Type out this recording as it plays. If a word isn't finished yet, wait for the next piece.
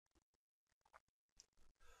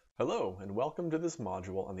Hello, and welcome to this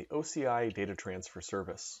module on the OCI data transfer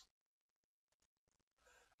service.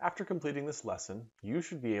 After completing this lesson, you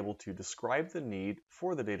should be able to describe the need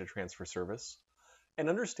for the data transfer service and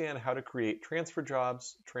understand how to create transfer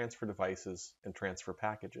jobs, transfer devices, and transfer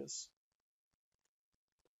packages.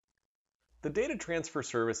 The data transfer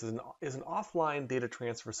service is an offline data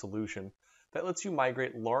transfer solution that lets you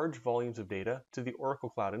migrate large volumes of data to the Oracle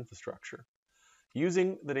Cloud infrastructure.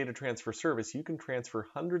 Using the data transfer service, you can transfer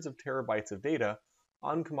hundreds of terabytes of data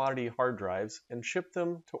on commodity hard drives and ship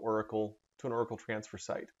them to an Oracle transfer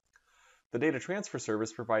site. The data transfer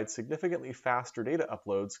service provides significantly faster data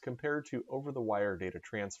uploads compared to over-the-wire data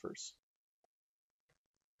transfers.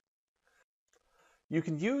 You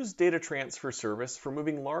can use data transfer service for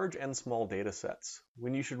moving large and small data sets.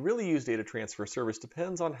 When you should really use data transfer service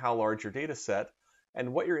depends on how large your data set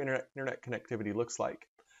and what your internet connectivity looks like.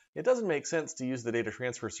 It doesn't make sense to use the data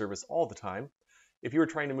transfer service all the time. If you are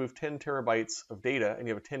trying to move 10 terabytes of data and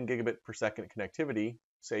you have a 10 gigabit per second connectivity,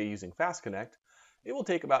 say using Fast Connect, it will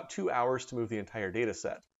take about 2 hours to move the entire data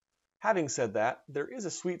set. Having said that, there is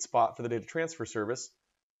a sweet spot for the data transfer service,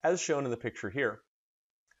 as shown in the picture here.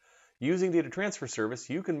 Using data transfer service,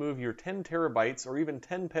 you can move your 10 terabytes or even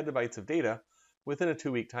 10 petabytes of data within a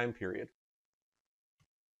 2-week time period.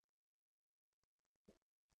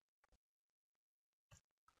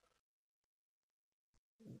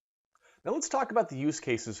 Now let's talk about the use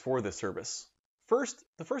cases for this service.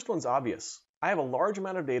 The first one's obvious. I have a large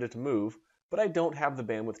amount of data to move, but I don't have the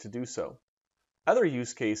bandwidth to do so. Other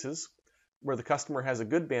use cases, where the customer has a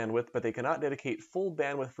good bandwidth, but they cannot dedicate full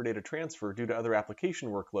bandwidth for data transfer due to other application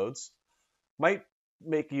workloads, might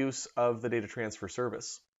make use of the data transfer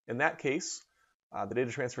service. In that case, the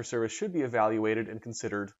data transfer service should be evaluated and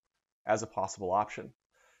considered as a possible option.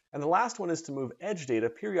 And the last one is to move edge data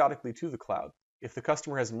periodically to the cloud. If the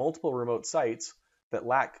customer has multiple remote sites that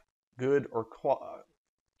lack good or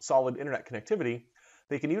solid internet connectivity,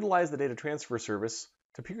 they can utilize the data transfer service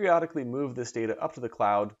to periodically move this data up to the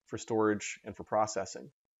cloud for storage and for processing.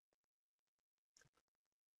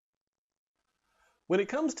 When it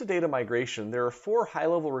comes to data migration, there are 4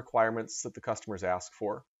 high-level requirements that the customers ask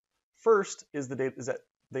for. First is that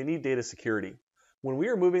they need data security. When we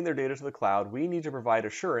are moving their data to the cloud, we need to provide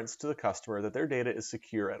assurance to the customer that their data is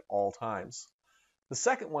secure at all times. The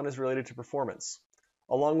second one is related to performance.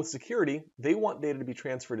 Along with security, they want data to be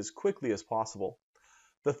transferred as quickly as possible.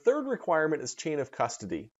 The third requirement is chain of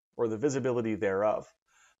custody, or the visibility thereof.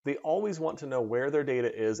 They always want to know where their data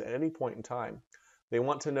is at any point in time. They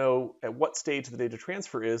want to know at what stage the data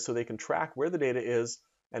transfer is so they can track where the data is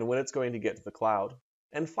and when it's going to get to the cloud.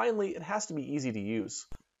 And finally, it has to be easy to use.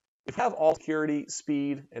 If you have all security,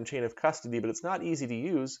 speed, and chain of custody, but it's not easy to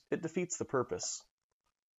use, it defeats the purpose.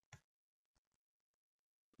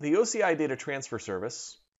 The OCI data transfer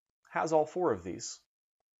service has all 4 of these.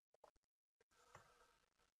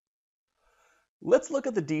 Let's look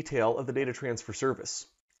at the detail of the data transfer service.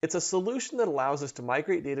 It's a solution that allows us to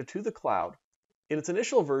migrate data to the cloud. In its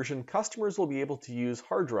initial version, customers will be able to use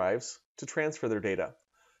hard drives to transfer their data.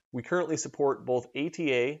 We currently support both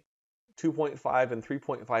ATA, 2.5 and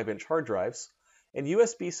 3.5 inch hard drives, and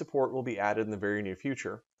USB support will be added in the very near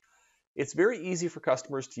future. It's very easy for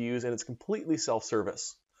customers to use and it's completely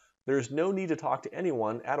self-service. There is no need to talk to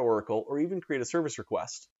anyone at Oracle or even create a service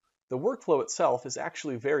request. The workflow itself is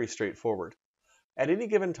actually very straightforward. At any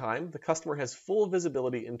given time, the customer has full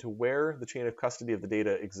visibility into where the chain of custody of the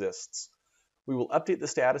data exists. We will update the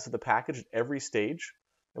status of the package at every stage,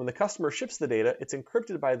 and when the customer ships the data, it's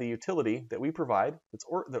encrypted by the utility that we provide,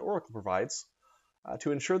 that Oracle provides,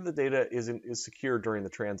 to ensure that the data is secure during the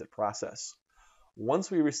transit process.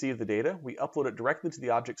 Once we receive the data, we upload it directly to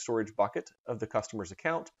the object storage bucket of the customer's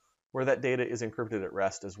account, where that data is encrypted at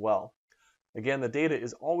rest as well. Again, the data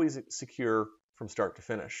is always secure from start to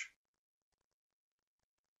finish.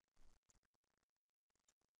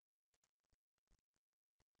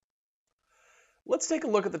 Let's take a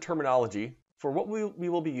look at the terminology for what we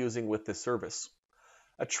will be using with this service.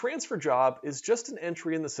 A transfer job is just an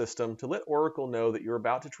entry in the system to let Oracle know that you're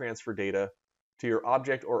about to transfer data to your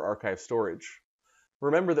object or archive storage.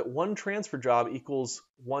 Remember that one transfer job equals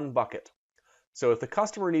one bucket. So if the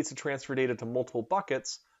customer needs to transfer data to multiple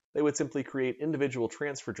buckets, they would simply create individual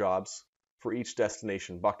transfer jobs for each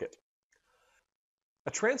destination bucket.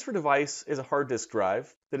 A transfer device is a hard disk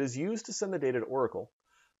drive that is used to send the data to Oracle.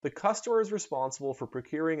 The customer is responsible for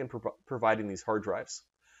procuring and providing these hard drives.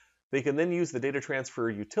 They can then use the data transfer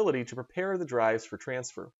utility to prepare the drives for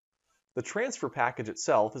transfer. The transfer package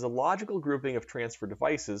itself is a logical grouping of transfer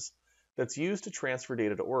devices that's used to transfer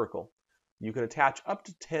data to Oracle. You can attach up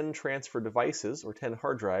to 10 transfer devices or 10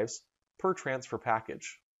 hard drives per transfer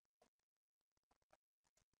package.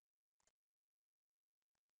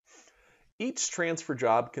 Each transfer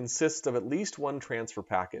job consists of at least one transfer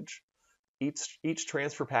package. Each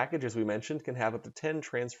transfer package, as we mentioned, can have up to 10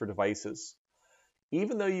 transfer devices.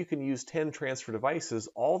 Even though you can use 10 transfer devices,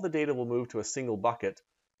 all the data will move to a single bucket,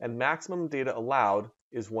 and maximum data allowed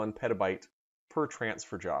is 1 petabyte per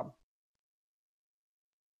transfer job.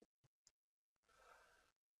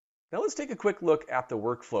 Now let's take a quick look at the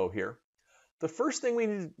workflow here. The first thing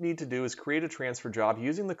we need to do is create a transfer job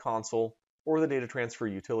using the console or the data transfer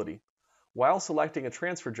utility. While selecting a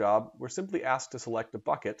transfer job, we're simply asked to select a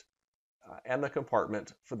bucket and the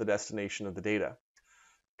compartment for the destination of the data.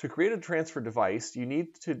 To create a transfer device, you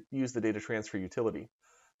need to use the data transfer utility.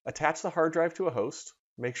 Attach the hard drive to a host.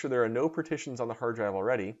 Make sure there are no partitions on the hard drive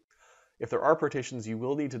already. If there are partitions, you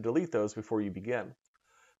will need to delete those before you begin.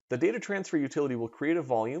 The data transfer utility will create a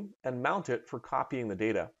volume and mount it for copying the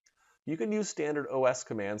data. You can use standard OS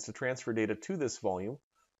commands to transfer data to this volume,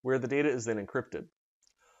 where the data is then encrypted.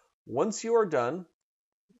 Once you are done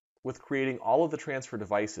with creating all of the transfer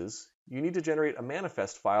devices, you need to generate a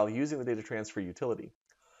manifest file using the data transfer utility.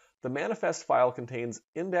 The manifest file contains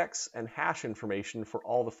index and hash information for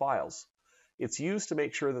all the files. It's used to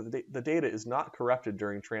make sure that the data is not corrupted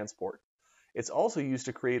during transport. It's also used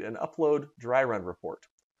to create an upload dry run report.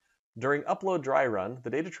 During upload dry run,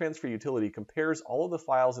 the data transfer utility compares all of the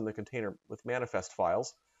files in the container with manifest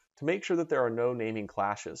files to make sure that there are no naming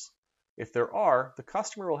clashes. If there are, the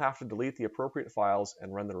customer will have to delete the appropriate files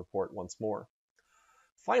and run the report once more.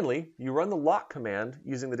 Finally, you run the lock command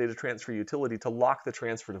using the data transfer utility to lock the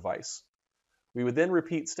transfer device. We would then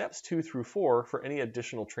repeat steps 2 through 4 for any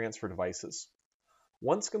additional transfer devices.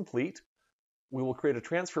 Once complete, we will create a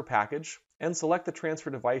transfer package and select the transfer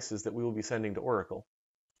devices that we will be sending to Oracle.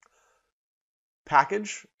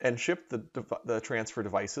 Package and ship the transfer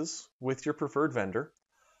devices with your preferred vendor,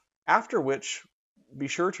 after which be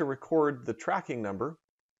sure to record the tracking number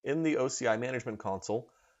in the OCI management console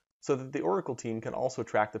so that the Oracle team can also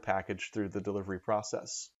track the package through the delivery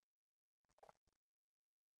process.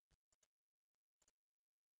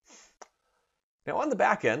 Now on the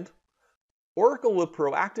back end, Oracle will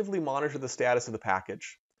proactively monitor the status of the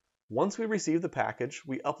package. Once we receive the package,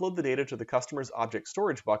 we upload the data to the customer's object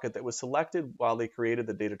storage bucket that was selected while they created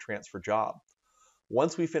the data transfer job.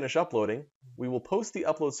 Once we finish uploading, we will post the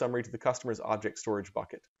upload summary to the customer's object storage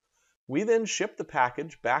bucket. We then ship the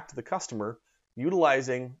package back to the customer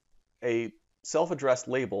utilizing a self-addressed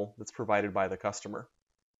label that's provided by the customer.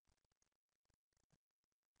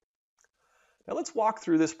 Now let's walk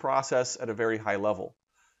through this process at a very high level.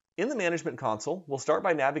 In the management console, we'll start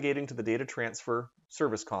by navigating to the data transfer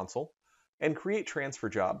service console and create transfer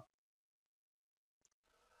job.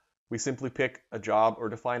 We simply pick a job or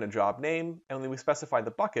define a job name, and then we specify the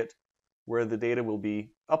bucket where the data will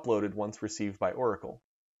be uploaded once received by Oracle.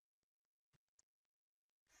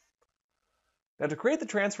 Now to create the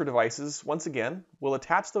transfer devices, once again, we'll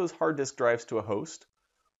attach those hard disk drives to a host.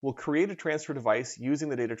 We'll create a transfer device using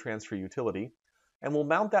the data transfer utility, and we'll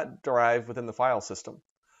mount that drive within the file system.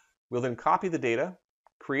 We'll then copy the data,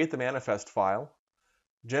 create the manifest file,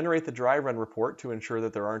 generate the dry run report to ensure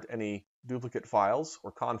that there aren't any duplicate files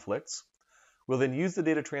or conflicts. We'll then use the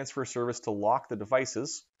data transfer service to lock the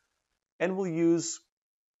devices, and we'll use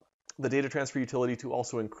the data transfer utility to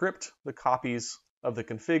also encrypt the copies of the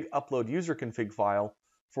config upload user config file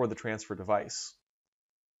for the transfer device.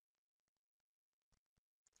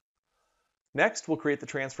 Next, we'll create the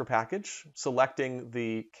transfer package, selecting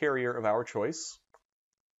the carrier of our choice.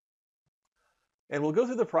 And we'll go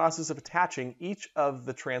through the process of attaching each of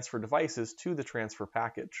the transfer devices to the transfer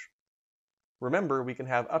package. Remember, we can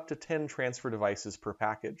have up to 10 transfer devices per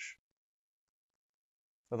package.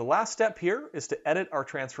 Now, the last step here is to edit our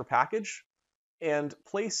transfer package and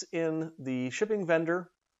place in the shipping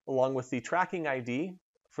vendor along with the tracking ID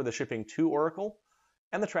for the shipping to Oracle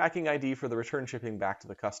and the tracking ID for the return shipping back to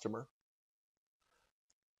the customer.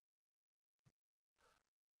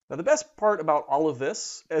 Now, the best part about all of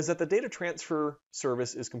this is that the data transfer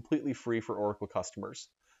service is completely free for Oracle customers.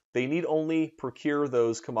 They need only procure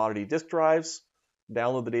those commodity disk drives,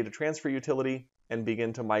 download the data transfer utility, and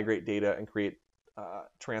begin to migrate data and create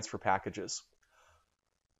transfer packages.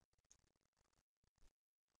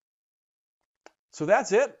 So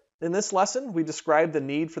that's it. In this lesson, we described the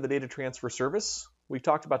need for the data transfer service. We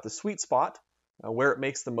talked about the sweet spot, where it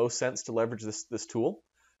makes the most sense to leverage this tool.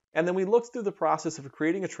 And then we looked through the process of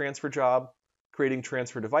creating a transfer job, creating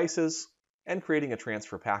transfer devices, and creating a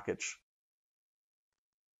transfer package.